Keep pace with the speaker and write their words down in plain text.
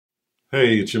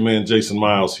Hey, it's your man Jason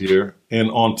Miles here. And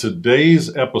on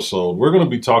today's episode, we're going to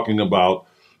be talking about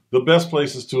the best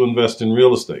places to invest in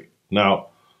real estate. Now,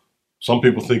 some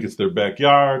people think it's their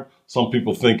backyard. Some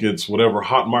people think it's whatever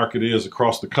hot market is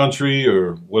across the country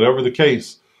or whatever the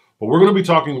case. But we're going to be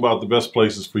talking about the best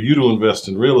places for you to invest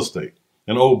in real estate.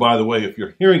 And oh, by the way, if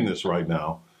you're hearing this right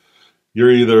now,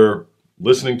 you're either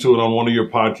listening to it on one of your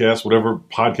podcasts, whatever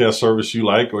podcast service you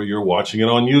like, or you're watching it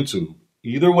on YouTube.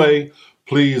 Either way,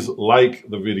 please like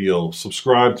the video,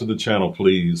 subscribe to the channel,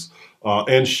 please,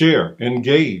 and share,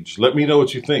 engage. Let me know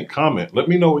what you think, comment. Let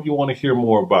me know what you want to hear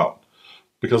more about,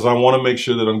 because I want to make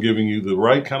sure that I'm giving you the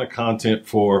right kind of content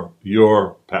for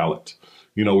your palate.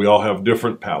 You know, we all have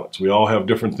different palates. We all have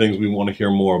different things we want to hear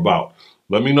more about.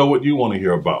 Let me know what you want to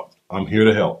hear about. I'm here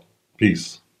to help.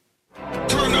 Peace. Turn up,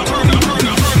 turn up, turn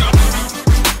up, turn up.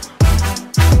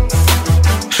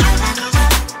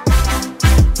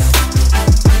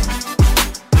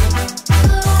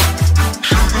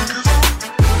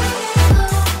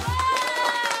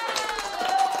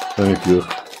 Thank you.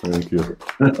 Thank you.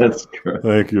 That's great.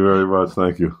 Thank you very much.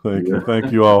 Thank you. Thank you.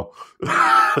 Thank you all.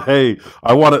 Hey,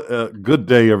 I want to, good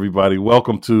day, everybody.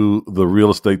 Welcome to the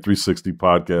Real Estate 360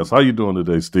 podcast. How you doing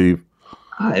today, Steve?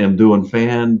 I am doing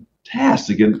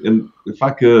fantastic. And if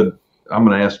I could, I'm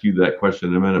going to ask you that question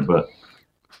in a minute, but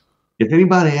if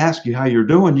anybody asks you how you're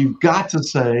doing, you've got to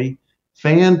say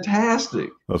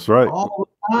fantastic. That's right. All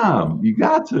the time. You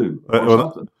got to.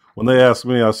 When they ask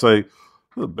me, I say,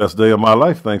 the best day of my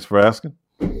life. Thanks for asking.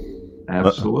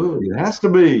 Absolutely. It has to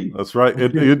be. That's right.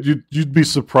 You'd be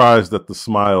surprised at the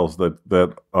smiles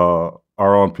that are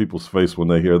on people's face when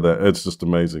they hear that. It's just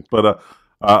amazing. But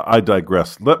I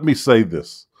digress. Let me say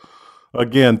this.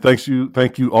 Again, thank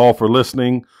you all for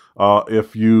listening.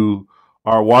 If you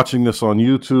are watching this on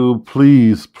YouTube,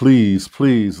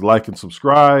 please like and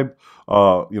subscribe.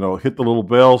 Hit the little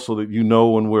bell so that you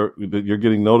know that you're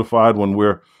getting notified when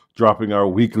we're dropping our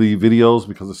weekly videos,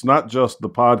 because it's not just the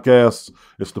podcasts,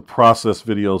 it's the process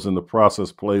videos and the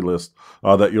process playlist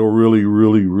that you'll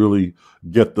really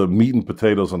get the meat and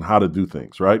potatoes on how to do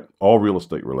things, right? All real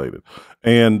estate related.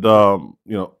 And,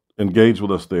 engage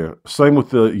with us there. Same with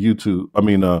the YouTube.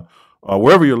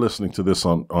 Wherever you're listening to this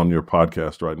on your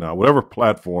podcast right now, whatever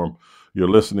platform you're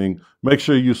listening, make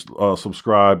sure you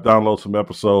subscribe, download some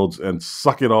episodes, and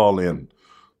suck it all in.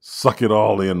 Suck it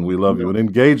all in. We love you. And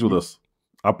engage with us.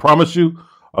 I promise you,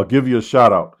 I'll give you a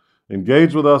shout out.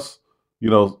 Engage with us.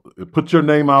 Put your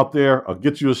name out there. I'll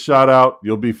get you a shout out.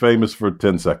 You'll be famous for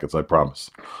 10 seconds. I promise.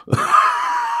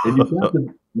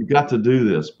 And you got to do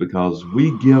this because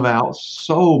we give out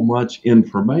so much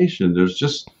information.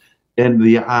 And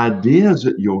the ideas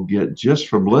that you'll get just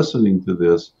from listening to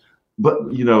this. But,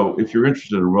 if you're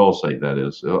interested in real estate, that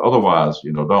is. Otherwise,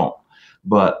 don't.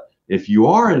 But if you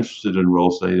are interested in real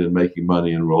estate and making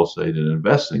money in real estate and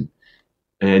investing,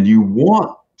 and you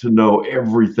want to know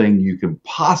everything you can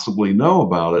possibly know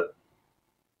about it,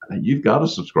 you've got to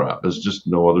subscribe. There's just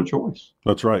no other choice.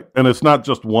 That's right. And it's not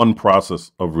just one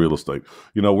process of real estate.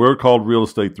 We're called Real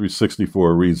Estate 360 for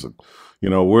a reason.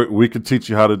 We can teach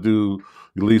you how to do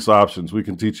lease options. We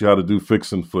can teach you how to do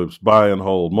fix and flips, buy and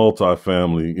hold,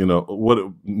 multifamily,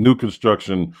 new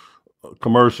construction,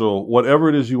 commercial, whatever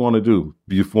it is you want to do.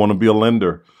 If you want to be a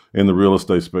lender in the real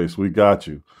estate space, we got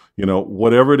you.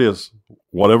 Whatever it is,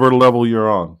 whatever level you're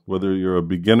on, whether you're a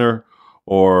beginner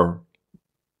or,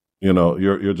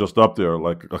 you're just up there.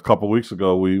 Like a couple of weeks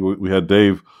ago, we had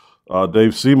Dave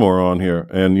Seymour on here,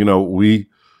 and,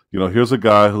 here's a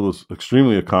guy who was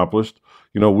extremely accomplished.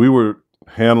 We were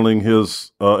handling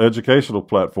his educational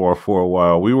platform for a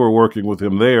while. We were working with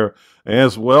him there,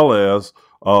 as well as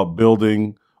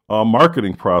building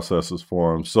marketing processes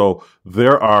for him. So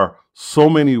there are so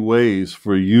many ways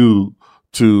for you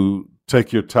to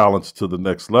take your talents to the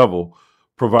next level,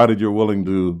 provided you're willing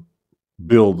to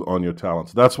build on your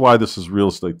talents. That's why this is Real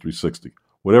Estate 360.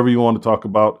 Whatever you want to talk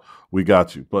about, we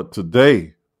got you. But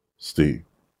today, Steve,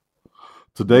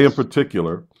 in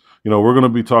particular, we're going to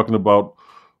be talking about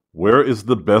where is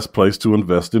the best place to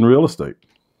invest in real estate.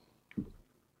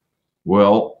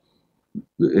 Well,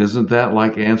 isn't that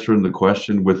like answering the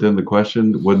question within the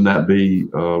question? Wouldn't that be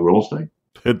real estate?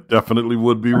 It definitely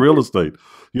would be real estate.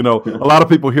 A lot of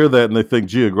people hear that and they think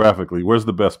geographically, where's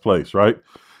the best place, right?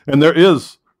 And there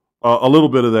is a little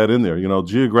bit of that in there.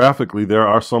 Geographically, there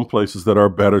are some places that are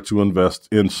better to invest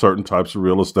in certain types of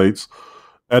real estates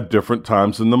at different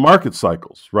times in the market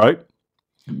cycles, right?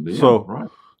 Yeah, right.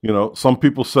 Some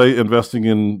people say investing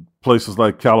in places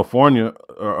like California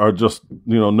are just,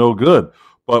 no good.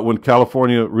 But when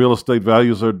California real estate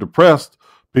values are depressed,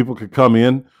 people could come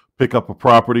in, pick up a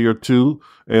property or two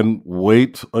and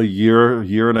wait a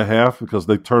year and a half, because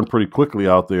they turn pretty quickly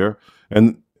out there.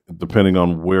 And depending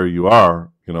on where you are,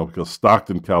 because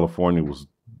Stockton, California was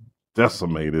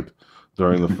decimated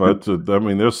during the fight. I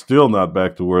mean, they're still not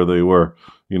back to where they were.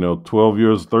 12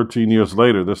 years, 13 years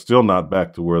later, they're still not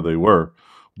back to where they were.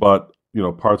 But,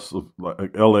 parts of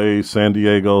like LA, San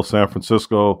Diego, San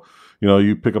Francisco,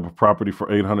 you pick up a property for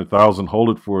 $800,000, hold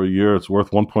it for a year, it's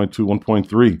worth 1.2,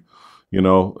 1.3.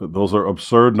 Those are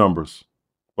absurd numbers,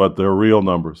 but they're real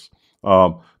numbers.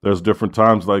 There's different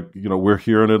times, like, we're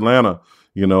here in Atlanta.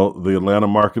 The Atlanta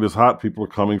market is hot. People are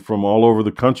coming from all over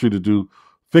the country to do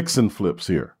fix and flips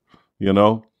here,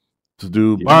 to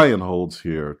do buy and holds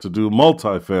here, to do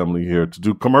multifamily here, to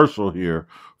do commercial here,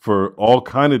 for all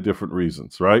kind of different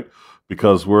reasons, right?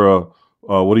 Because we're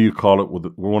what do you call it?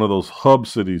 We're one of those hub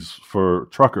cities for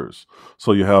truckers.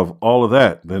 So you have all of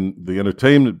that. Then the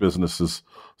entertainment business is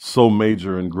so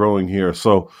major and growing here.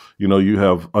 So, you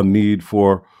have a need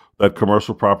for that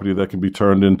commercial property that can be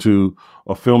turned into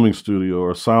a filming studio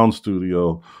or a sound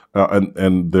studio.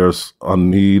 And there's a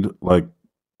need like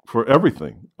for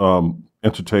everything,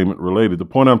 entertainment related. The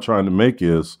point I'm trying to make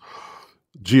is,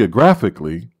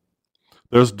 geographically,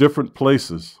 there's different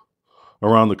places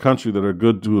around the country that are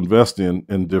good to invest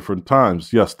in different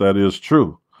times. Yes, that is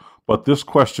true. But this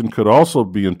question could also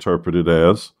be interpreted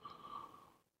as,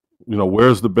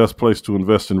 where's the best place to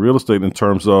invest in real estate in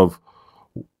terms of,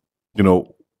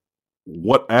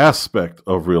 what aspect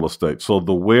of real estate? So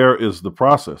the where is the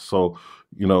process? So,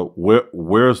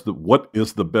 what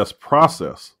is the best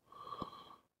process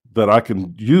that I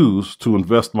can use to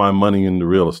invest my money into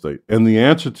real estate? And the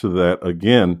answer to that,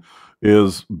 again,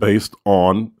 is based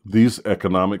on these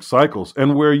economic cycles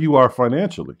and where you are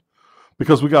financially.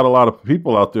 Because we got a lot of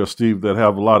people out there, Steve, that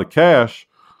have a lot of cash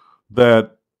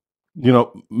that,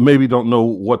 maybe don't know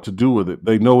what to do with it.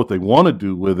 They know what they want to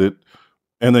do with it,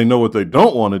 and they know what they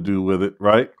don't want to do with it,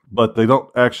 right? But they don't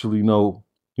actually know,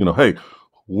 hey,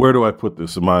 where do I put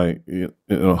this? Am I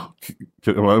going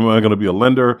to be a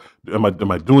lender? Am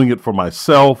I doing it for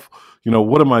myself?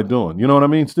 What am I doing? You know what I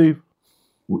mean, Steve?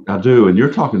 I do, and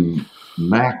you're talking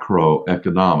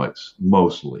macroeconomics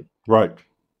mostly. Right.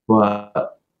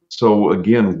 But so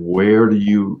again, where do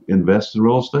you invest in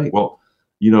real estate? Well,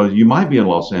 you might be in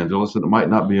Los Angeles, and it might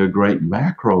not be a great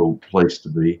macro place to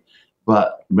be,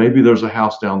 but maybe there's a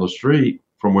house down the street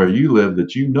from where you live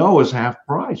that is half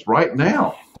price right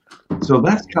now. So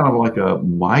that's kind of like a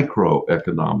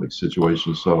microeconomic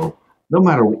situation. So no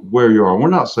matter where you are, we're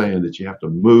not saying that you have to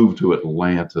move to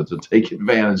Atlanta to take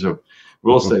advantage of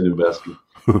real estate investing.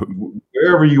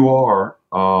 Wherever you are,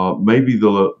 maybe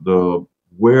the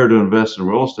where to invest in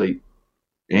real estate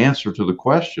answer to the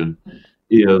question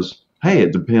is, hey,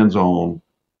 it depends on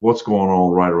what's going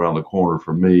on right around the corner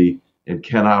for me, and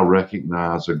can I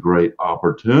recognize a great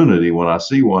opportunity when I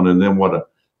see one, and then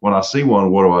when I see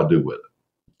one, what do I do with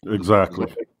it?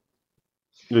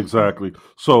 Exactly.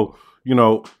 So,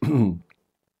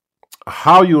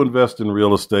 how you invest in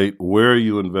real estate, where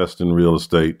you invest in real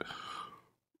estate,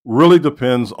 really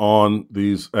depends on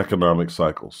these economic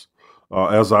cycles.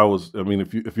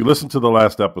 If you listen to the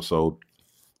last episode,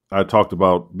 I talked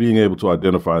about being able to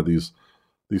identify these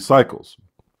cycles.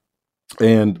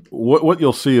 And what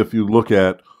you'll see if you look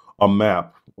at a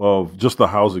map of just the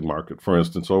housing market, for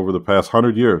instance, over the past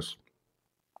 100 years,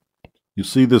 you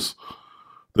see this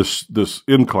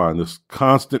incline, this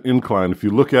constant incline. If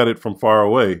you look at it from far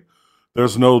away,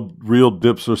 there's no real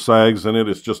dips or sags in it.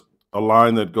 It's just a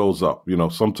line that goes up.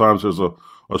 Sometimes there's a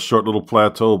short little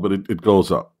plateau, but it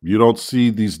goes up. You don't see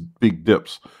these big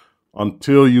dips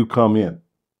until you come in,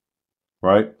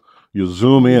 right? You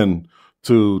zoom in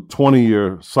to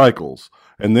 20-year cycles,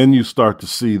 and then you start to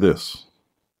see this.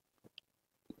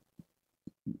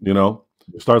 You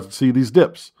start to see these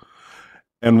dips.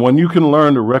 And when you can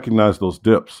learn to recognize those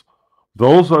dips,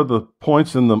 those are the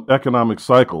points in the economic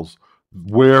cycles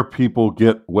where people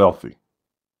get wealthy,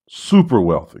 super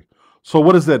wealthy. So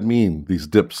what does that mean, these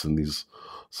dips and these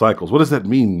cycles? What does that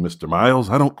mean, Mr.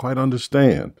 Miles? I don't quite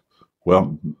understand.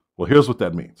 Well, here's what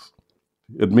that means.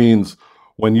 It means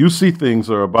when you see things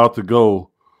are about to go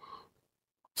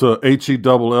to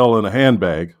HELL in a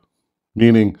handbag,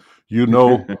 meaning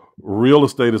real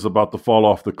estate is about to fall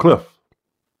off the cliff.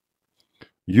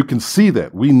 You can see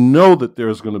that. We know that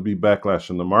there's going to be backlash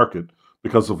in the market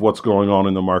because of what's going on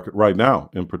in the market right now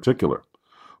in particular.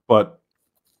 But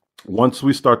once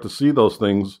we start to see those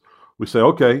things, we say,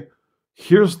 okay,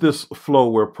 here's this flow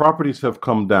where properties have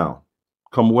come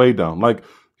way down. Like,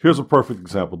 here's a perfect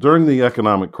example. During the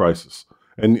economic crisis,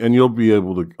 and you'll be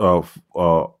able to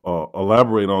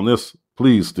elaborate on this,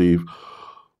 please, Steve.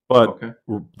 But Okay.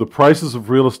 the prices of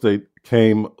real estate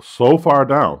came so far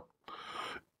down,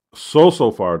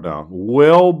 so far down,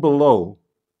 well below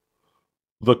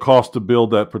the cost to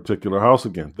build that particular house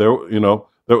again.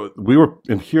 We were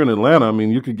here in Atlanta. I mean,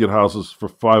 you could get houses for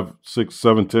 $5, $6,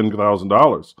 $7,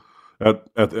 $10,000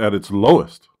 at its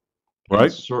lowest, In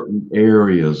right? certain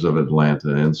areas of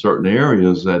Atlanta, in certain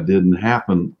areas that didn't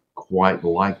happen quite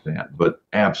like that. But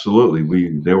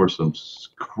absolutely, there were some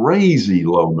crazy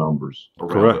low numbers around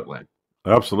Correct. Atlanta.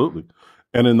 Absolutely.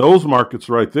 And in those markets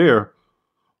right there,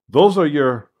 those are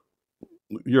your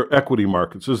equity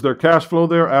markets. Is there cash flow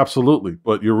there? Absolutely.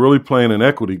 But you're really playing an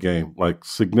equity game, like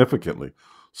significantly.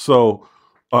 So,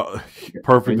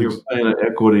 perfect. And you're playing an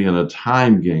equity and a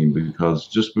time game, because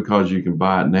just because you can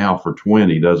buy it now for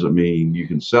 20 doesn't mean you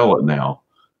can sell it now,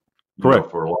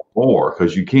 Correct. for a lot more,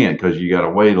 because you can't, because you got to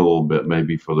wait a little bit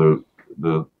maybe for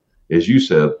the as you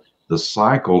said, the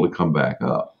cycle to come back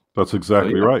up. That's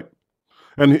exactly So, yeah. right.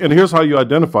 And here's how you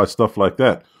identify stuff like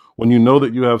that. When you know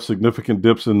that you have significant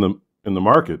dips in the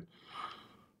market,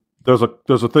 there's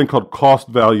a thing called cost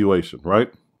valuation,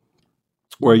 right?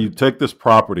 Where you take this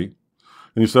property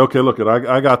and you say, okay, look,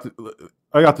 I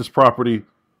got this property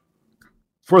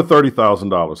for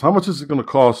 $30,000. How much is it going to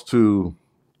cost to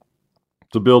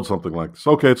build something like this?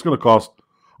 Okay, it's going to cost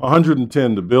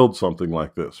 $110 to build something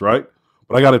like this, right?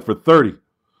 But I got it for 30.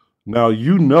 Now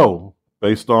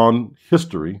based on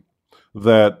history,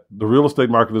 that the real estate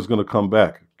market is going to come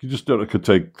back. It could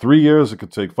take 3 years, it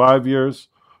could take 5 years,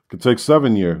 it could take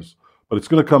 7 years, but it's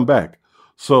going to come back.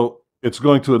 So it's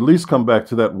going to at least come back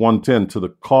to that 110, to the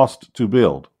cost to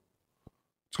build.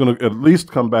 It's going to at least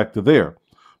come back to there.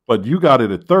 But you got it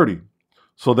at 30.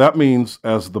 So that means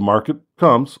as the market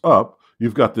comes up,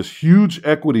 you've got this huge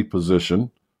equity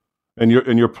position, and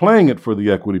you're playing it for the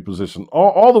equity position.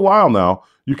 All the while now,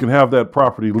 you can have that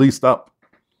property leased up.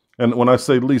 And when I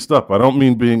say leased up, I don't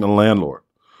mean being a landlord.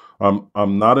 I'm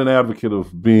not an advocate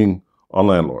of being a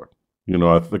landlord.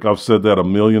 I think I've said that a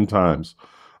million times.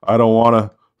 I don't want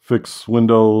to fix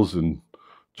windows and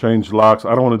change locks.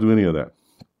 I don't want to do any of that.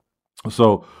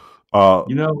 So,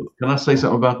 can I say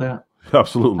something about that?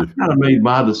 absolutely. I kind of made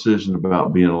my decision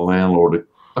about being a landlord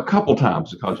a couple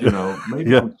times, because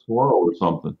maybe Yeah. I'm slow or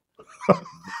something.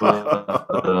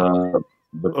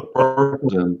 But the first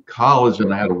was in college,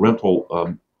 and I had a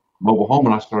rental mobile home,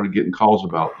 and I started getting calls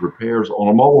about repairs on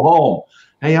a mobile home.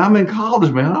 Hey, I'm in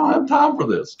college, man. I don't have time for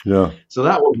this. Yeah. So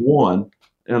that was one,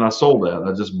 and I sold that.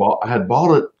 I had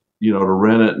bought it, to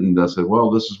rent it, and I said,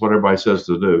 well, this is what everybody says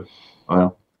to do.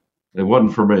 Well, it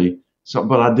wasn't for me. So,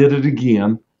 but I did it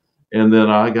again, and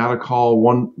then I got a call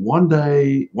one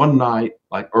night,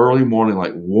 like early morning,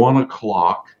 like 1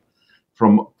 o'clock,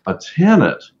 from a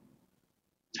tenant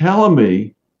telling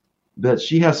me that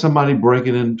she has somebody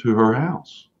breaking into her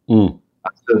house. Mm. I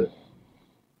said,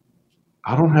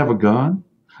 I don't have a gun.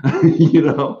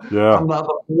 Yeah. I'm not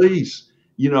the police.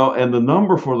 And the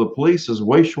number for the police is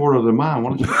way shorter than mine. Why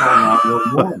don't you call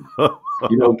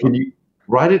 911? Can you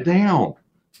write it down?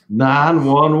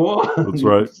 911. That's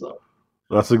right. So,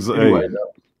 That's exactly. anyway,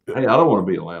 hey, I don't want to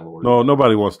be a landlord. No,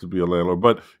 nobody wants to be a landlord.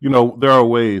 But, there are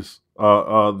ways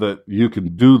that you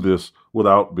can do this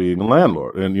without being a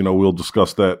landlord. And, we'll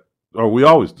discuss that, or we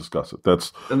always discuss it.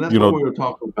 And that's what we were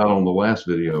talking about on the last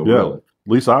video, Yeah. really.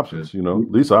 Lease options,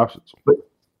 lease options.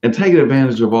 And taking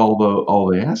advantage of all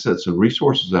the assets and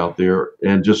resources out there,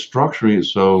 and just structuring it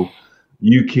so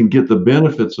you can get the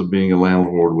benefits of being a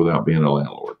landlord without being a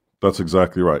landlord. That's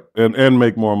exactly right. And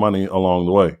make more money along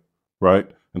the way, right?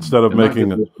 Instead of And making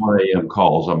not get those 1 a.m.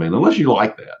 calls. I mean, unless you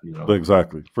like that,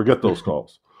 Exactly. Forget those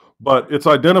calls. But it's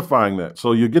identifying that.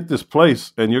 So you get this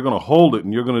place and you're going to hold it,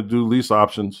 and you're going to do lease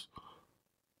options,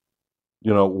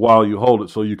 while you hold it,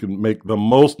 so you can make the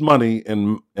most money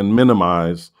and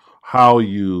minimize how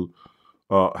you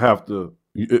have to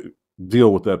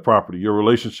deal with that property. Your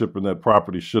relationship in that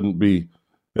property shouldn't be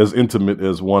as intimate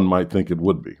as one might think it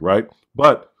would be, right?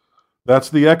 But that's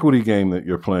the equity game that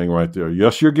you're playing right there.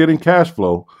 Yes, you're getting cash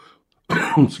flow,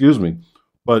 excuse me,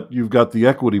 but you've got the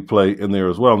equity play in there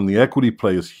as well. And the equity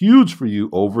play is huge for you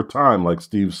over time, like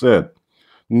Steve said.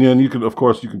 And then you can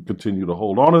continue to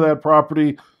hold on to that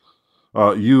property.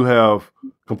 You have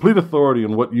complete authority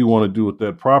in what you want to do with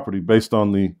that property based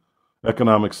on the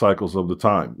economic cycles of the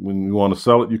time. When you want to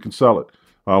sell it, you can sell it.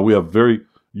 We have very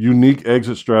unique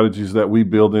exit strategies that we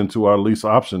build into our lease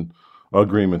option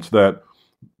agreements that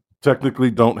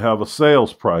technically don't have a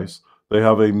sales price. They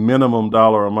have a minimum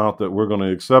dollar amount that we're going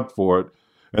to accept for it.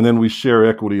 And then we share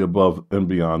equity above and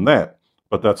beyond that.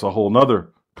 But that's a whole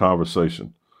nother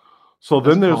conversation. So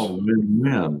then there's a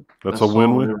win-win. That's a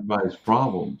win-win. Everybody's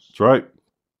problems. That's right.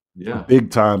 Yeah. Big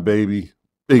time, baby.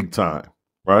 big time,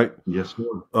 right? Yes,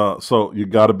 sir. So you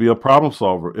got to be a problem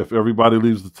solver. If everybody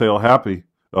leaves the table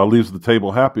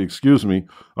happy, excuse me,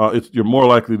 you're more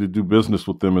likely to do business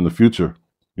with them in the future.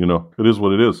 It is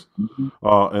what it is. Mhm.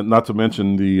 And not to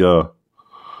mention the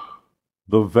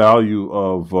value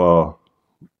of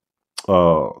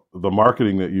the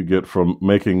marketing that you get from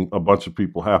making a bunch of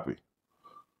people happy,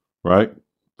 right?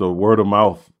 The word of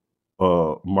mouth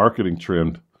marketing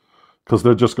trend, because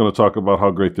they're just going to talk about how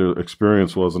great their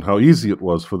experience was and how easy it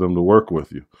was for them to work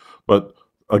with you. But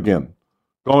again,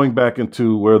 going back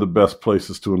into where the best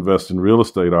places to invest in real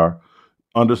estate are,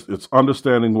 it's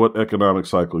understanding what economic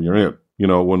cycle you're in.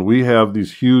 When we have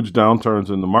these huge downturns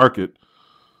in the market,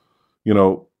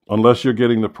 unless you're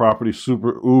getting the property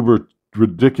super uber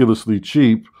ridiculously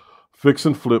cheap, fix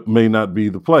and flip may not be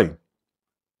the play.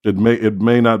 It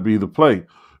may not be the play.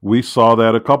 We saw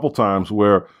that a couple times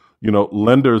where,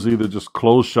 lenders either just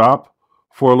closed shop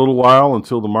for a little while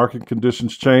until the market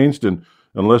conditions changed. And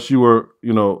unless you were,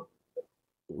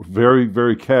 very,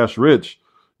 very cash rich,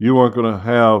 you weren't going to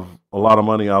have a lot of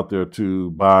money out there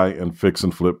to buy and fix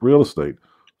and flip real estate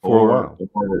for a while.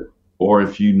 Or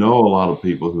if you know a lot of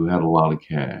people who had a lot of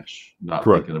cash, not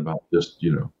Correct. thinking about just,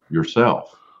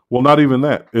 yourself. Well, not even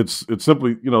that. It's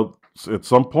simply, at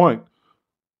some point,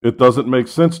 it doesn't make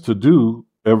sense to do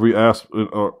every aspect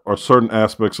or certain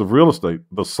aspects of real estate.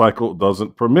 The cycle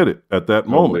doesn't permit it at that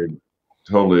moment.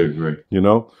 Totally agree.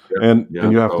 And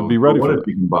you have to be ready for What it. if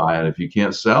you can buy it? If you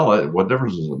can't sell it, what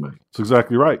difference does it make? That's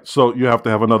exactly right. So you have to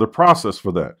have another process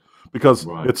for that, because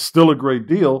Right. it's still a great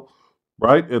deal,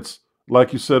 right? It's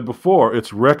like you said before,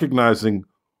 it's recognizing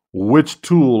which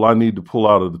tool I need to pull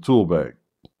out of the tool bag,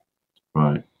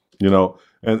 Right.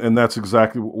 and that's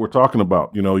exactly what we're talking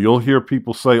about. You'll hear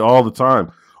people say all the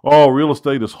time, "Oh, real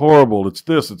estate is horrible. It's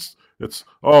this. It's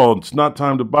not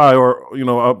time to buy," or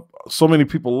so many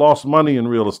people lost money in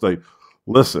real estate.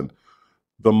 Listen,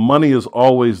 the money is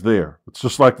always there. It's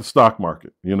just like the stock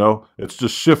market. It's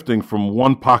just shifting from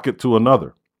one pocket to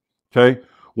another. Okay.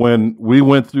 When we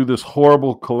went through this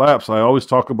horrible collapse, I always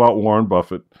talk about Warren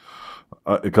Buffett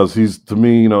because to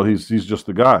me, he's just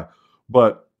the guy.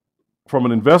 But from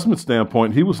an investment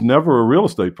standpoint, he was never a real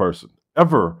estate person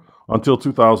ever until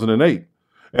 2008,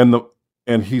 and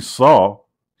he saw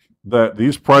that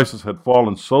these prices had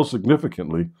fallen so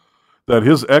significantly that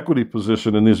his equity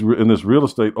position in this real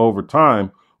estate over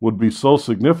time would be so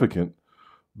significant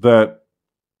that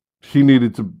he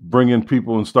needed to bring in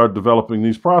people and start developing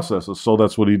these processes. So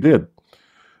that's what he did.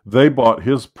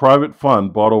 His private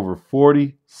fund bought over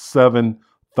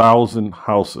 47,000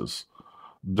 houses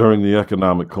during the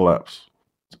economic collapse.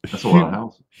 That's a lot of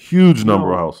houses. Huge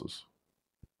number of houses.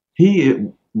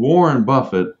 Warren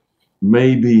Buffett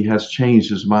maybe has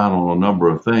changed his mind on a number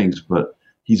of things, but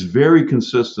he's very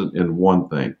consistent in one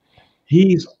thing.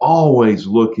 He's always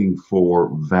looking for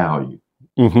value.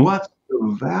 Mm-hmm. What's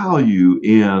the value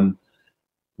in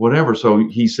whatever? So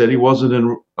he said he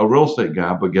wasn't a real estate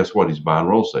guy, but guess what? He's buying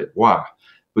real estate. Why?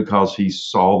 Because he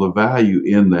saw the value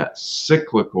in that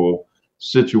cyclical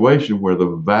situation where the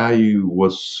value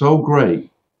was so great,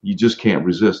 you just can't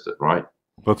resist it, right?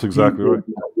 That's exactly right.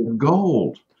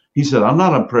 Gold. He said, I'm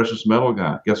not a precious metal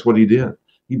guy. Guess what he did?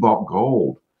 He bought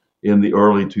gold in the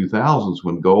early 2000s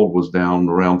when gold was down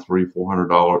around $400,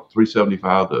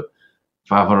 $375 to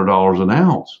 $500 an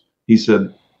ounce. He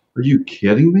said, are you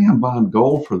kidding me? I'm buying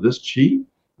gold for this cheap?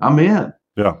 I'm in.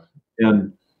 Yeah.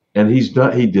 And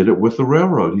he did it with the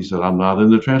railroad. He said, I'm not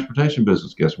in the transportation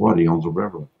business. Guess what? He owns a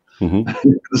railroad. Mm-hmm.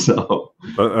 So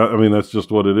I mean, that's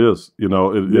just what it is. It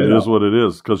is what it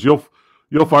is, because you'll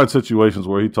find situations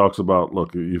where he talks about,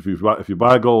 look, if you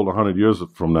buy gold 100 years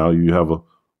from now, you have a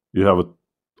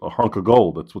hunk of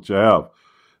gold. That's what you have.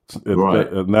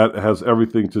 Right. And that has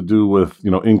everything to do with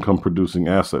income producing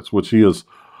assets, which he is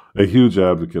a huge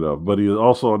advocate of. But he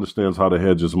also understands how to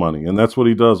hedge his money, and that's what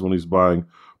he does when he's buying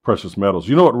precious metals.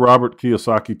 You know what Robert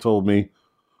Kiyosaki told me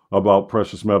about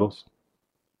precious metals?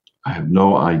 I have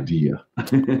no idea.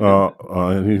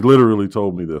 And he literally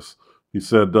told me this. He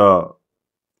said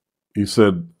it's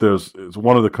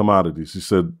one of the commodities. He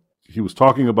said he was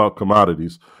talking about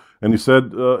commodities, and he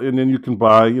said, and then you can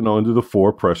buy, into the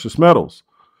 4 precious metals.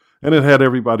 And it had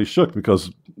everybody shook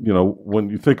because, when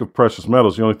you think of precious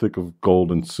metals, you only think of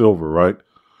gold and silver, right?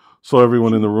 So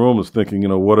everyone in the room is thinking,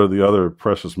 what are the other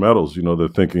precious metals? They're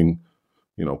thinking,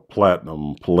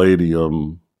 platinum,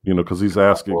 palladium, because he's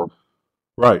asking,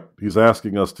 right? He's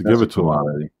asking us to give it to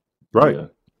him. Right. Yeah.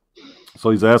 So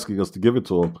he's asking us to give it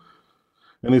to him.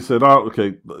 And he said, oh,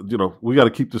 okay, we got to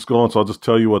keep this going. So I'll just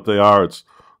tell you what they are. It's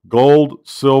gold,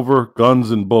 silver, guns,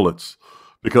 and bullets.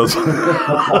 because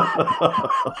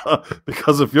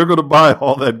because if you're going to buy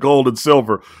all that gold and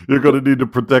silver, you're going to need to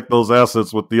protect those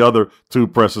assets with the other two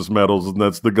precious metals, and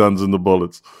that's the guns and the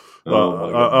bullets.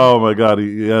 Oh my God,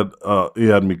 he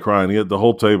had me crying. The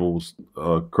whole table was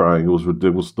crying. It was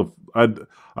ridiculous.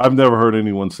 I've never heard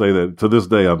anyone say that. To this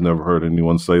day, I've never heard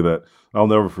anyone say that. I'll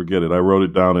never forget it. I wrote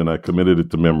it down and I committed it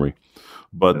to memory.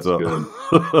 But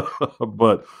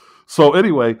but so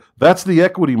anyway, that's the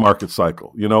equity market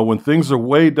cycle. When things are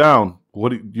way down,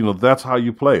 that's how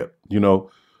you play it.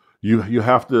 You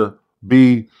have to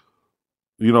be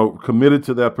committed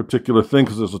to that particular thing,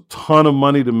 because there's a ton of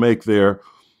money to make there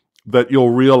that you'll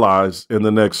realize in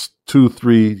the next 2,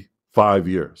 3, 5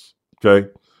 years. Okay.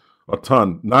 A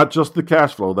ton, not just the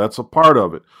cash flow. That's a part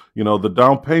of it. The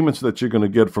down payments that you're going to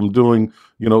get from doing,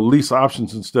 lease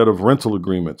options instead of rental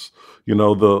agreements,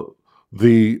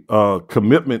 the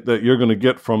commitment that you're going to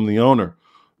get from the owner.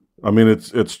 I mean,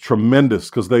 it's tremendous,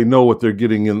 because they know what they're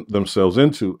getting themselves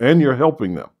into, and you're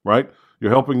helping them, right?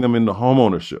 You're helping them into home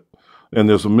ownership. And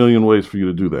there's a million ways for you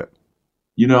to do that.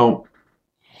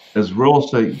 As real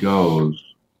estate goes,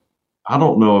 I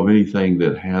don't know of anything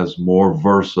that has more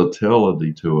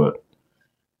versatility to it,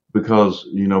 because,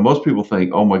 most people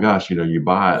think, oh my gosh, you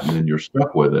buy it and then you're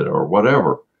stuck with it or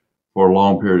whatever for a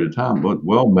long period of time. But,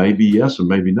 well, maybe yes and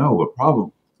maybe no. But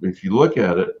probably, if you look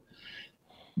at it,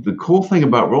 the cool thing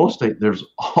about real estate, there's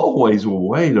always a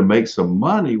way to make some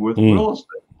money with real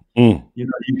estate.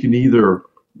 You can either,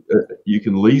 you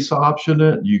can lease option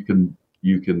it, you can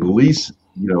lease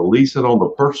it on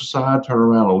the purchase side, turn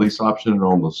around and lease option it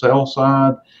on the sell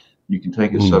side. You can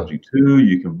take it subject to,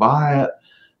 you can buy it,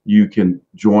 you can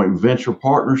joint venture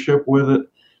partnership with it,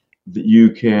 you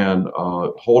can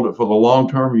hold it for the long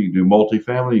term, you can do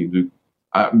multifamily, you can do,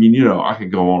 I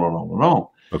could go on and on and on.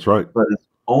 That's right. But it's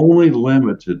only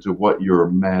limited to what your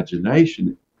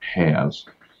imagination has.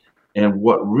 And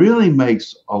what really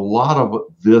makes a lot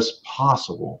of this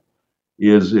possible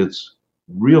is it's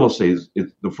real estate.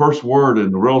 It's the first word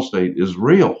in the real estate is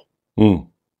real.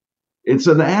 It's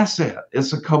an asset.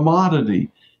 It's a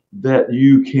commodity that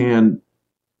you can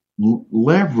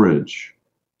leverage,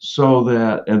 so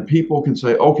that, and people can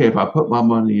say, okay, if I put my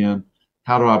money in,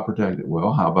 how do I protect it?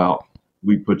 Well, how about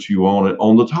we put you on it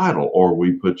on the title, or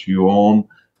we put you on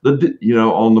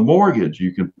on the mortgage.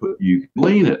 You can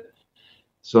lien it.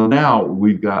 So now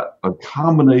we've got a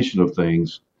combination of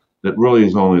things that really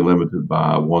is only limited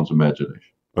by one's imagination.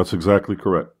 That's exactly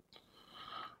correct.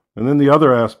 And then the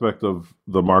other aspect of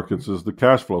the markets is the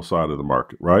cash flow side of the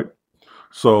market, right?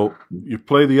 So you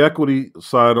play the equity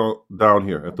side down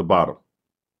here at the bottom.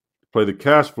 Play the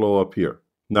cash flow up here.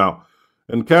 Now,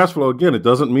 in cash flow, again, it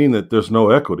doesn't mean that there's no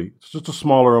equity. It's just a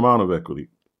smaller amount of equity.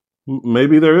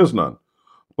 Maybe there is none,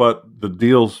 but the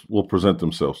deals will present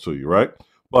themselves to you, right?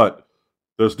 But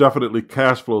there's definitely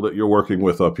cash flow that you're working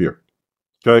with up here.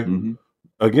 Okay.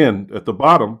 Again, at the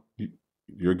bottom,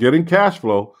 you're getting cash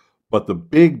flow, but the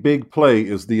big play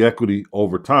is the equity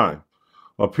over time.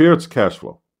 Up here, it's cash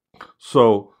flow.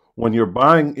 So when you're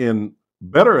buying in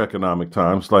better economic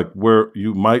times, like where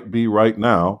you might be right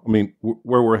now, I mean,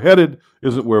 where we're headed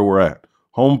isn't where we're at.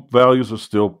 Home values are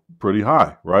still pretty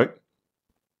high, right?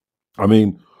 I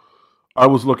mean, I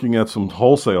was looking at some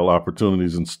wholesale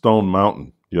opportunities in Stone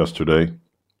Mountain yesterday.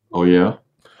 Oh, yeah?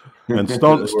 And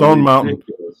Stone Mountain,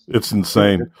 it's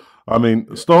insane. I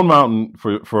mean, Stone Mountain,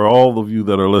 for all of you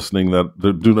that are listening that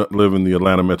do not live in the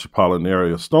Atlanta metropolitan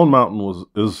area, Stone Mountain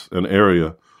is an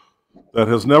area that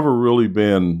has never really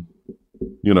been,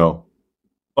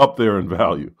 up there in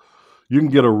value. You can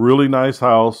get a really nice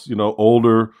house,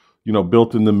 older,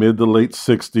 built in the mid to late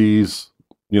 60s,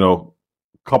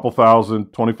 couple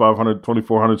thousand, 2,500,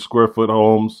 2,400 square foot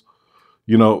homes,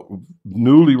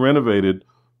 newly renovated,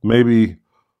 maybe,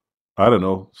 I don't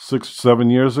know, 6, 7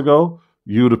 years ago,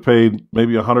 you'd have paid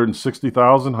maybe $160,000,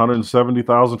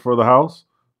 $170,000 for the house.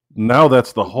 Now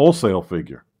that's the wholesale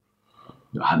figure.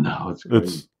 I know, it's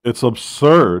crazy. It's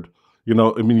absurd. I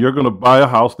mean, you're going to buy a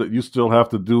house that you still have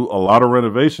to do a lot of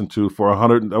renovation to for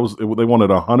they wanted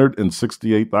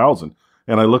 $168,000.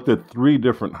 And I looked at 3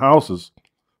 different houses.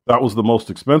 That was the most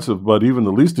expensive, but even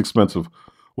the least expensive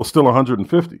was still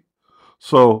 $150,000.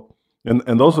 So,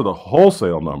 and those are the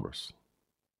wholesale numbers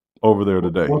over there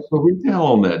today. What's the retail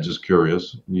on that? Just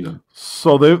curious,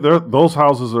 So those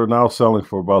houses are now selling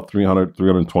for about $300,000,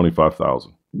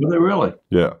 $325,000. Were they really?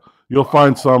 Yeah. You'll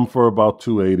find some for about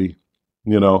 $280,000,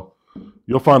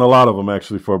 You'll find a lot of them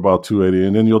actually for about $280,000,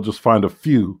 and then you'll just find a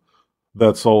few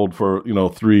that sold for,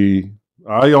 $300,000.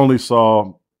 I only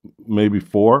saw maybe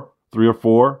 3 or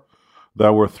 4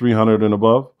 that were $300,000 and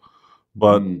above,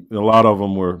 but a lot of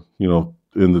them were,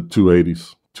 in the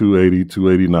 $280,000s, 280,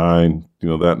 289,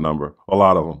 that number. A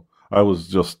lot of them. I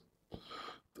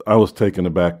was taken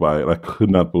aback by it. I could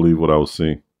not believe what I was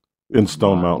seeing in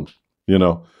Stone Mountain,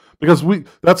 because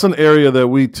that's an area that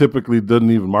we typically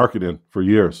didn't even market in for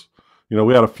years.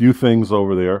 We had a few things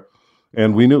over there,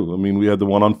 and we knew. I mean, we had the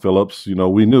one on Phillips.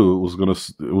 We knew it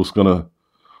was gonna,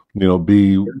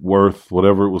 be worth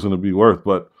whatever it was going to be worth.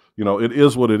 But it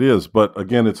is what it is. But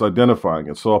again, it's identifying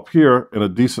it. So up here in a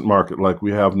decent market like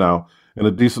we have now, in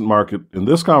a decent market in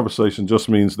this conversation just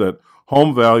means that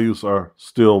home values are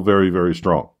still very, very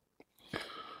strong.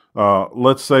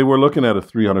 Let's say we're looking at a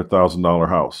 $300,000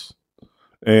 house,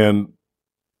 and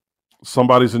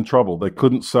somebody's in trouble. They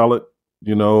couldn't sell it,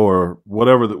 or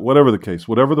whatever the case,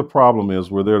 whatever the problem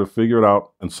is, we're there to figure it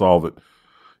out and solve it.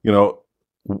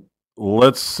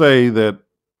 Let's say that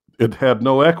it had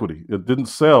no equity. It didn't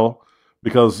sell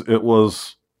because it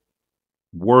was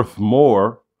worth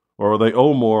more, or they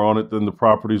owe more on it than the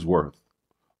property's worth.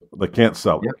 They can't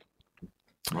sell it.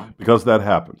 Yep. Because that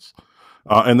happens.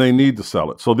 And they need to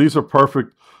sell it. So these are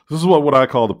perfect. This is what I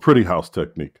call the pretty house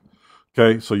technique.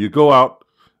 Okay, so you go out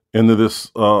into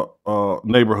this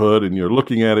neighborhood and you're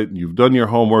looking at it and you've done your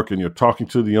homework and you're talking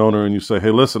to the owner and you say,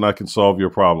 hey, listen, I can solve your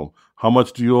problem. How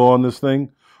much do you owe on this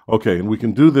thing? Okay, and we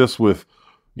can do this with,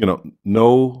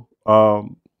 no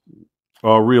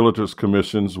realtors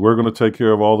commissions. We're going to take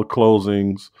care of all the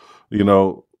closings,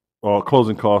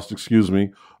 closing costs, excuse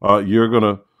me. You're going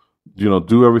to,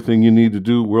 do everything you need to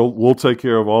do. We'll take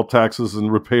care of all taxes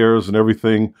and repairs and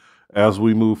everything as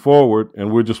we move forward.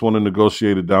 And we just want to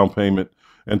negotiate a down payment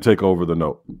and take over the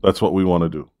note. That's what we want to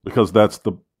do, because that's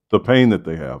the pain that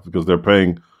they have, because they're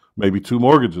paying maybe 2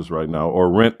 mortgages right now,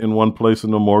 or rent in one place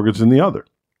and a mortgage in the other.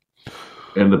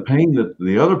 And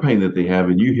the other pain that they have,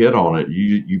 and you hit on it,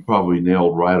 you probably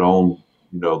nailed right on,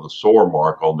 the sore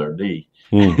mark on their knee.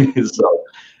 So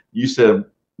you said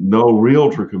no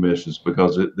realtor commissions,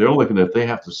 because they're looking at, if they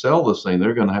have to sell this thing,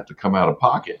 they're going to have to come out of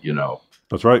pocket,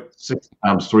 That's right. 6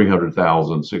 times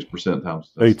 300,000, 6%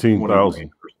 times 18,000.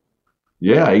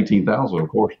 Yeah, 18,000, of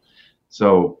course.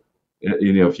 So,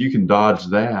 if you can dodge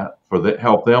that,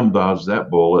 help them dodge that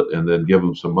bullet, and then give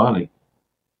them some money,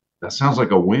 that sounds like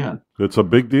a win. It's a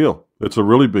big deal. It's a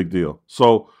really big deal.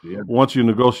 So once you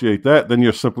negotiate that, then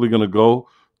you're simply going to go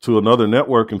to another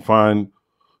network and find,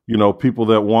 people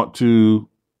that want to,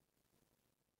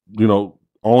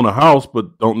 own a house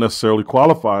but don't necessarily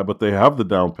qualify, but they have the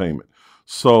down payment.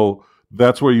 So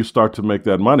that's where you start to make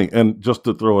that money. And just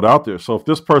to throw it out there, so if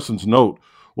this person's note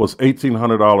was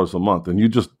 $1,800 a month, and you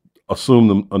just assume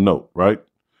them a note, right?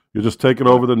 You just take it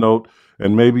over the note,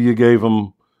 and maybe you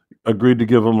agreed to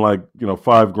give them like,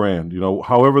 $5,000,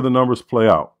 however the numbers play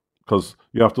out, because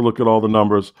you have to look at all the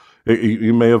numbers.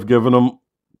 You may have given them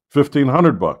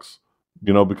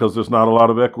 $1,500, because there's not a lot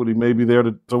of equity maybe there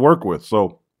to work with.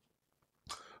 So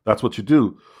that's what you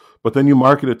do. But then you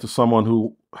market it to someone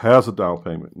who has a down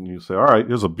payment, and you say, all right,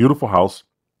 here's a beautiful house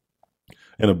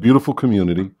in a beautiful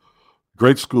community,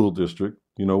 great school district,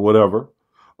 whatever.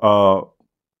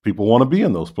 People want to be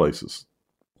in those places.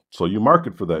 So you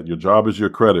market for that. Your job is your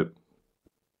credit,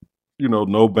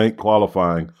 no bank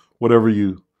qualifying, whatever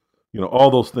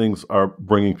all those things are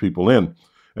bringing people in.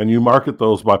 And you market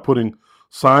those by putting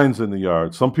signs in the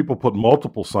yard. Some people put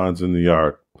multiple signs in the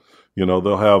yard.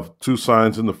 They'll have 2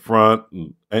 signs in the front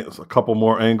and a couple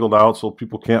more angled out so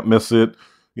people can't miss it,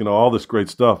 all this great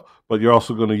stuff. But you're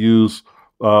also going to use,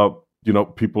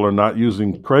 people are not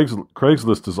using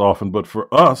Craigslist as often, but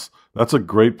for us, that's a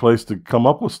great place to come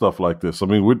up with stuff like this. I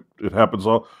mean, it happens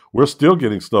we're still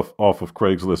getting stuff off of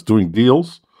Craigslist, doing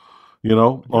deals,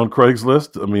 on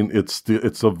Craigslist. I mean,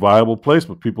 it's a viable place,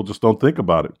 but people just don't think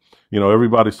about it.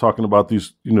 Everybody's talking about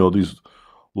these, these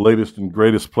latest and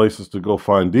greatest places to go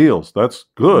find deals. That's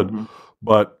good,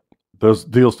 but there's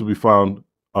deals to be found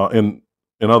in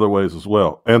other ways as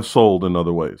well, and sold in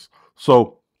other ways.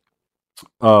 So,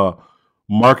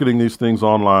 marketing these things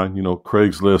online,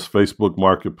 Craigslist, Facebook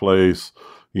Marketplace,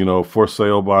 for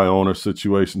sale by owner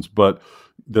situations, but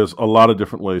there's a lot of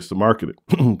different ways to market it.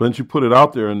 Then you put it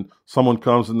out there and someone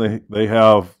comes and they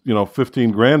have,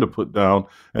 $15,000 to put down,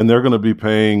 and they're going to be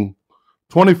paying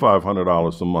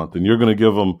 $2,500 a month, and you're going to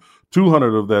give them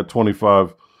 $200 of that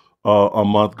 $25 a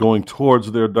month going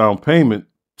towards their down payment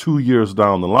 2 years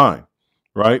down the line,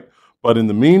 right? But in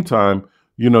the meantime,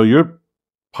 you're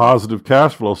positive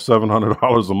cash flow,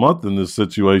 $700 a month in this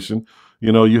situation.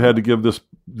 You had to give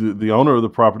the owner of the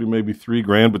property maybe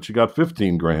 $3,000, but you got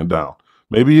 $15,000 down.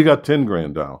 Maybe you got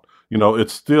 $10,000 down.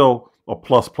 It's still a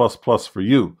plus for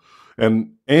you,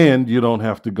 and you don't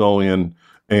have to go in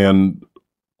and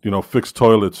fix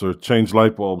toilets or change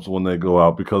light bulbs when they go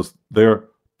out, because they're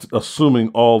assuming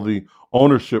all the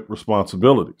ownership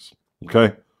responsibilities.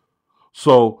 Okay.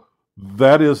 So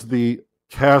that is the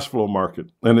cash flow market.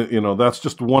 And, that's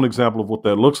just one example of what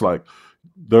that looks like.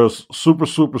 There's super,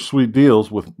 super sweet deals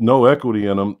with no equity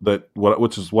in them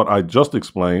which is what I just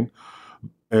explained,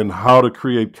 and how to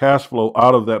create cash flow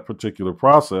out of that particular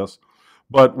process.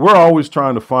 But we're always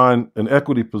trying to find an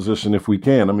equity position if we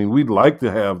can. I mean, we'd like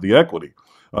to have the equity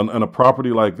on a property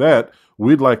like that.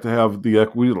 We'd like to have the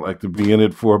equity. We'd like to be in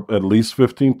it for at least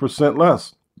 15%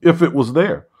 less if it was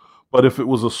there. But if it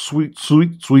was a sweet,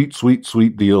 sweet, sweet, sweet,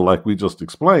 sweet deal like we just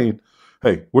explained,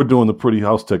 hey, we're doing the pretty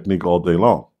house technique all day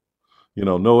long.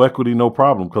 No equity, no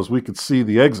problem, because we could see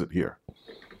the exit here.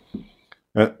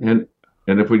 And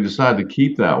if we decide to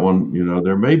keep that one,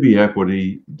 there may be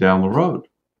equity down the road.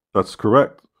 That's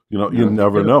correct. You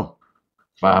never know.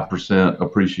 5%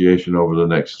 appreciation over the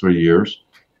next 3 years.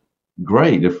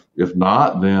 Great. If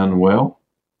not, then, well,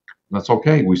 that's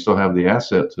okay. We still have the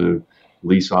asset to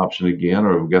lease option again,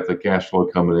 or we've got the cash flow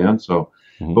coming in. So,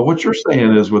 But what you're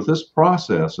saying is, with this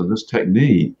process and this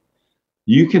technique,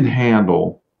 you can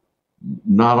handle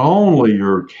not only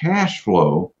your cash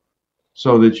flow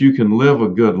so that you can live a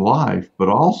good life, but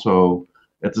also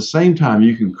at the same time,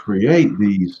 you can create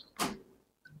these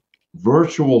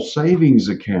virtual savings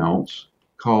accounts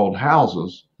called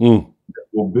houses that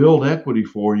will build equity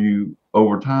for you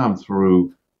over time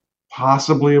through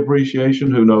possibly appreciation.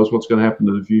 Who knows what's going to happen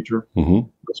in the future?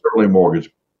 But certainly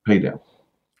mortgage pay down.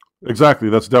 Exactly.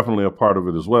 That's definitely a part of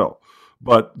it as well.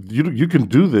 But you can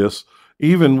do this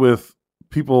even with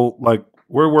people. Like,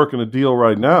 we're working a deal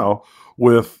right now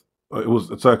with,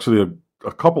 it's actually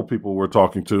a couple people we're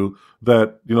talking to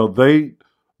that,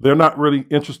 they're not really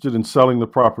interested in selling the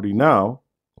property now.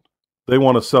 They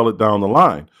want to sell it down the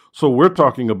line. So we're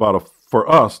talking about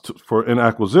for an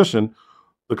acquisition.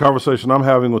 The conversation I'm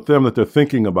having with them that they're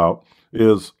thinking about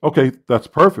is, okay, that's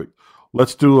perfect.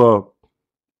 Let's do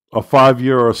a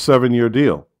 5-year or a 7-year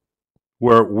deal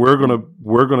where we're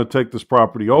gonna take this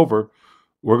property over.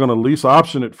 We're gonna lease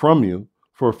option it from you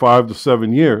for 5 to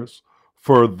 7 years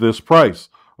for this price.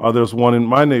 There's one in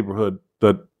my neighborhood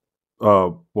that,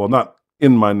 not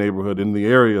in my neighborhood, in the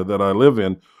area that I live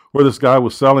in, where this guy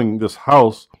was selling this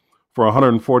house for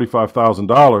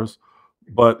 $145,000,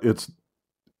 but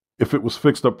if it was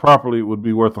fixed up properly, it would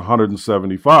be worth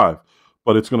 $175,000,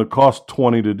 but it's going to cost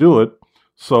 $20,000 to do it,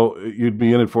 so you'd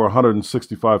be in it for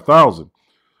 $165,000.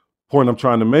 Point I'm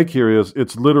trying to make here is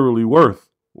it's literally worth,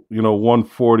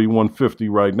 $140,000, $150,000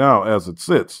 right now as it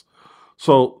sits.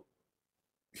 So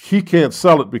he can't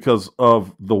sell it because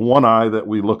of the one eye that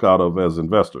we look out of as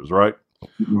investors, right?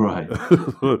 Right.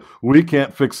 We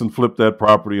can't fix and flip that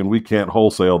property, and we can't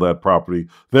wholesale that property.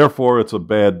 Therefore, it's a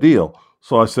bad deal.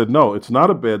 So I said, no, it's not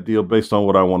a bad deal based on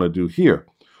what I want to do here.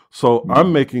 So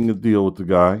I'm making a deal with the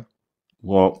guy.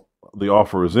 Well, the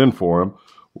offer is in for him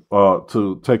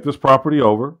to take this property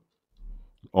over,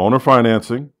 owner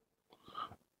financing,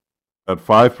 at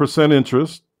 5%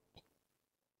 interest,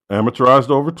 amortized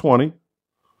over 20,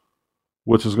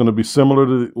 which is going to be similar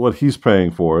to what he's paying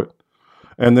for it.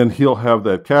 And then he'll have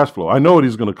that cash flow. I know what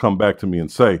he's going to come back to me and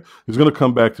say. He's going to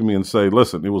come back to me and say,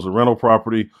 listen, it was a rental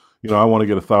property. I want to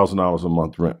get $1,000 a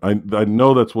month rent. I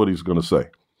know that's what he's going to say.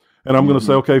 And I'm going to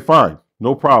say, okay, fine,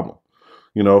 no problem.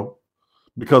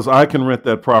 Because I can rent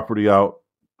that property out.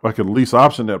 I can lease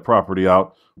option that property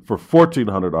out for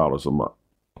 $1,400 a month.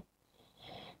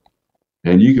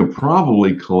 And you can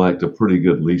probably collect a pretty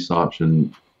good lease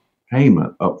option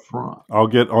payment up front. I'll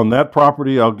get on that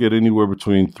property. I'll get anywhere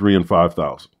between $3,000 and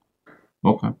 $5,000.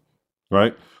 Okay.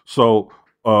 Right. So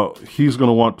he's going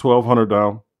to want $1,200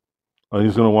 down.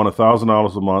 He's going to want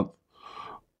 $1,000 a month.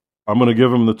 I'm going to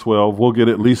give him the 12. We'll get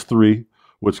at least 3,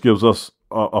 which gives us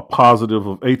a positive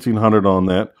of $1,800 on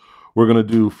that. We're going to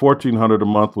do $1,400 a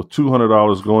month with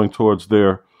 $200 going towards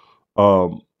their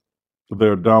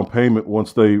down payment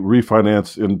once they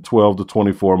refinance in 12 to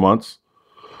 24 months.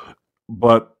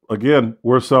 But again,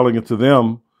 we're selling it to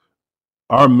them.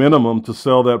 Our minimum to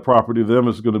sell that property to them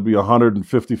is going to be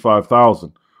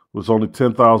 $155,000. There's only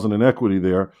 $10,000 in equity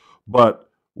there, but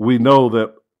we know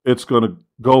that it's going to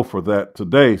go for that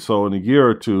today. So in a year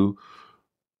or two,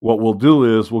 what we'll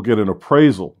do is we'll get an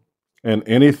appraisal, and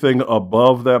anything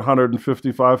above that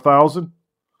 $155,000,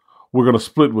 we're going to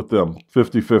split with them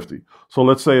 50-50. So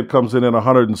let's say it comes in at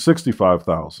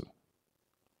 $165,000.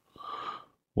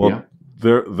 Well, yeah.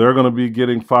 They're going to be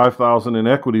getting $5,000 in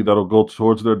equity that'll go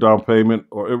towards their down payment,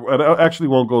 or it actually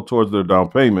won't go towards their down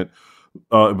payment,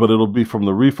 but it'll be from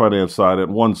the refinance side at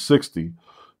 $160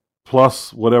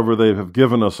 plus whatever they have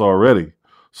given us already.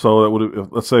 So that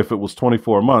would, let's say if it was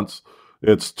 24 months,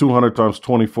 it's 200 times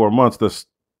 24 months. That's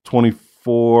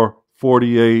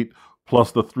 $448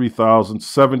 plus the $3,000,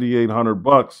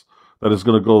 $7,800 that is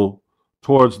going to go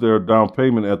towards their down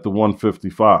payment at the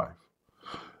 155.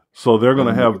 So they're going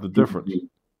to have the difference.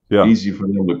 Yeah. Easy for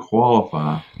them to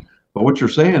qualify. But what you're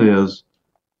saying is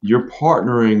you're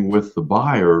partnering with the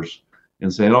buyers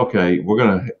and saying, okay, we're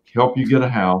going to help you get a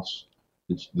house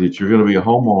that you're going to be a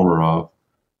homeowner of,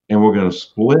 and we're going to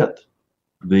split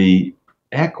the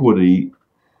equity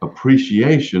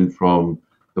appreciation from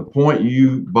the point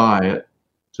you buy it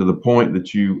to the point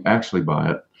that you actually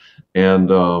buy it. And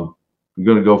you're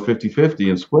going to go 50-50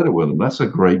 and split it with them. That's a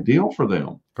great deal for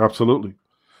them. Absolutely.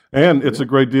 And it's a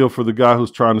great deal for the guy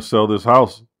who's trying to sell this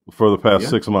house for the past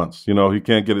 6 months. You know, he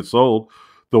can't get it sold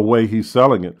the way he's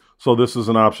selling it. So this is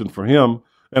an option for him.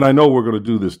 And I know we're going to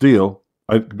do this deal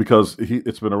because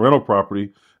it's been a rental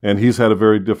property and he's had a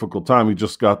very difficult time. He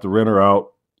just got the renter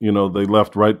out. You know, they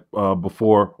left right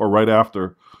before or right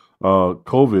after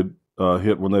COVID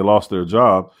hit when they lost their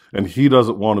job. And he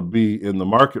doesn't want to be in the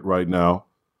market right now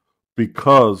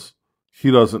because he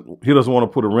doesn't want to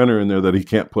put a renter in there that he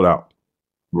can't put out.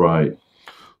 Right.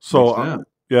 So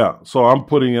so I'm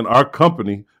putting in, our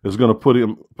company is going to put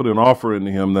an offer into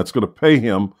him that's going to pay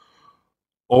him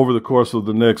over the course of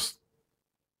the next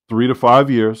 3 to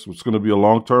 5 years, which is going to be a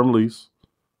long-term lease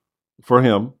for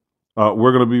him.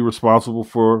 We're going to be responsible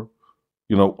for,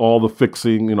 you know, all the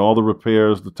fixing, you know, all the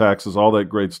repairs, the taxes, all that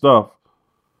great stuff.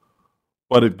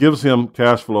 But it gives him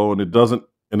cash flow, and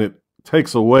it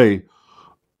takes away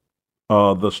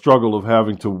the struggle of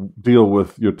having to deal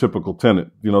with your typical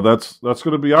tenant. You know, that's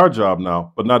going to be our job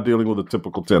now, but not dealing with a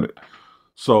typical tenant.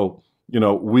 So, you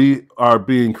know, we are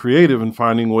being creative and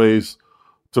finding ways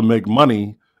to make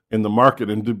money in the market.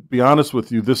 And to be honest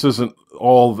with you, this isn't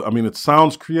all, I mean, it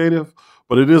sounds creative,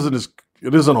 but it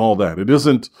isn't all that. It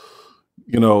isn't,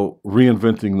 you know,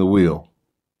 reinventing the wheel.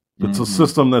 It's a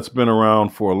system that's been around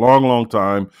for a long, long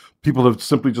time. People have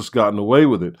simply just gotten away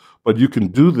with it. But you can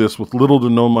do this with little to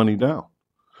no money down.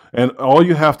 And all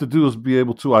you have to do is be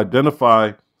able to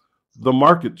identify the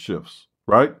market shifts,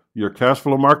 right? Your cash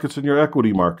flow markets and your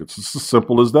equity markets. It's as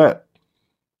simple as that.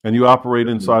 And you operate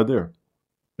inside there.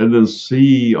 And then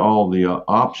see all the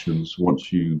options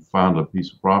once you find a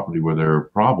piece of property where there are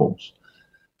problems.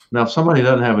 Now, if somebody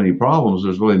doesn't have any problems,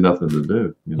 there's really nothing to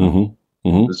do. You know?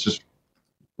 It's just,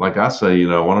 like I say, you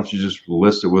know, why don't you just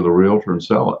list it with a realtor and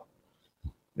sell it?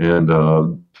 And,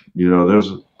 you know,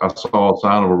 I saw a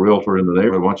sign of a realtor in the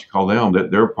neighborhood. Why don't you call them?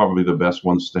 They're probably the best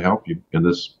ones to help you in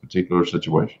this particular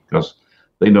situation because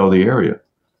they know the area.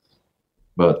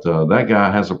 But that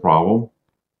guy has a problem.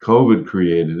 COVID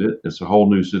created it. It's a whole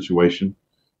new situation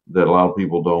that a lot of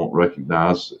people don't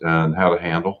recognize and how to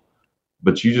handle.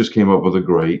 But you just came up with a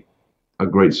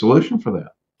great solution for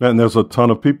that. And there's a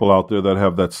ton of people out there that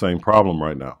have that same problem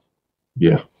right now.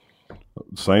 Yeah.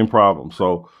 Same problem.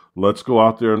 So let's go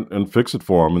out there and fix it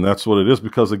for them. And that's what it is.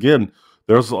 Because, again,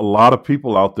 there's a lot of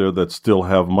people out there that still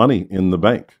have money in the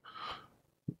bank.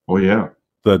 Oh, yeah.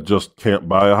 That just can't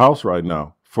buy a house right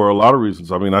now for a lot of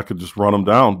reasons. I mean, I could just run them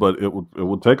down, but it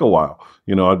would take a while.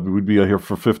 You know, we'd be here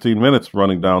for 15 minutes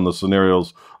running down the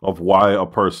scenarios of why a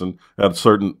person at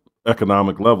certain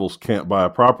economic levels can't buy a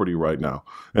property right now.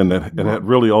 And that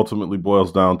really ultimately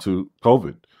boils down to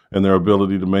COVID and their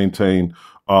ability to maintain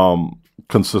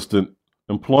consistent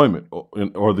employment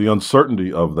or the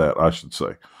uncertainty of that, I should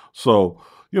say. So,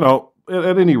 you know,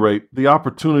 at any rate, the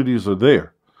opportunities are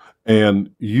there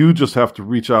and you just have to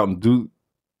reach out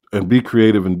and be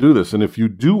creative and do this. And if you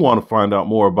do want to find out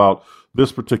more about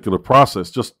this particular process,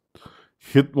 just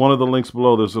hit one of the links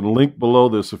below. There's a link below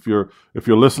this. If you're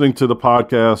listening to the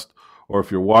podcast or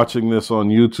if you're watching this on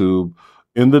YouTube,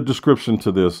 in the description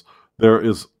to this, there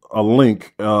is a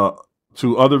link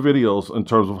to other videos in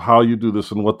terms of how you do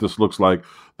this and what this looks like.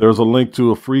 There's a link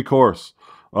to a free course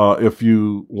if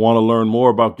you want to learn more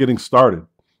about getting started,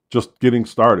 just getting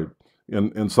started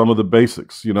and some of the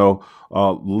basics. You know,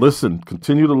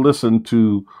 continue to listen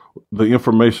to the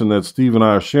information that Steve and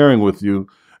I are sharing with you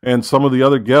and some of the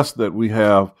other guests that we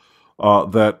have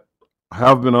that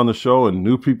have been on the show and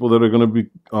new people that are going to be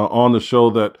on the show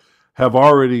that have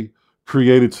already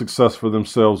created success for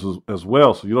themselves as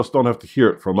well. So you just don't have to hear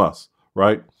it from us,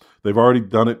 right? They've already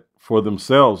done it for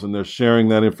themselves and they're sharing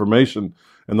that information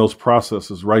and those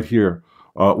processes right here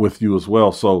with you as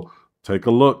well. So take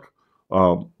a look,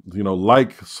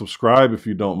 like, subscribe if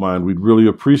you don't mind. We'd really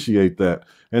appreciate that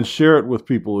and share it with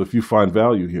people if you find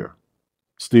value here.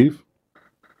 Steve?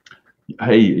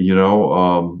 Hey,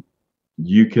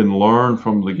 you can learn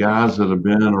from the guys that have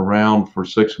been around for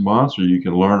 6 months, or you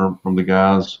can learn from the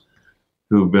guys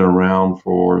who've been around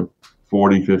for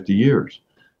 40, 50 years.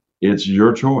 It's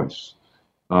your choice.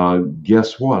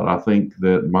 guess what? I think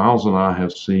that Miles and I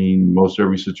have seen most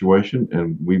every situation,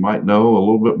 and we might know a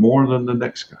little bit more than the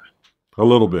next guy. A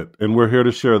little bit. And we're here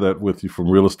to share that with you from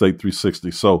Real Estate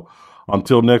 360. So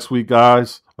until next week,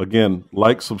 guys, again,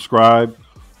 like, subscribe,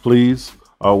 please,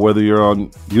 whether you're on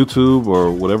YouTube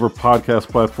or whatever podcast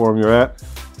platform you're at.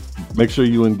 Make sure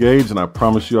you engage, and I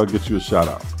promise you I'll get you a shout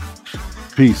out.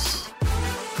 Peace.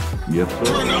 Yes,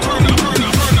 sir.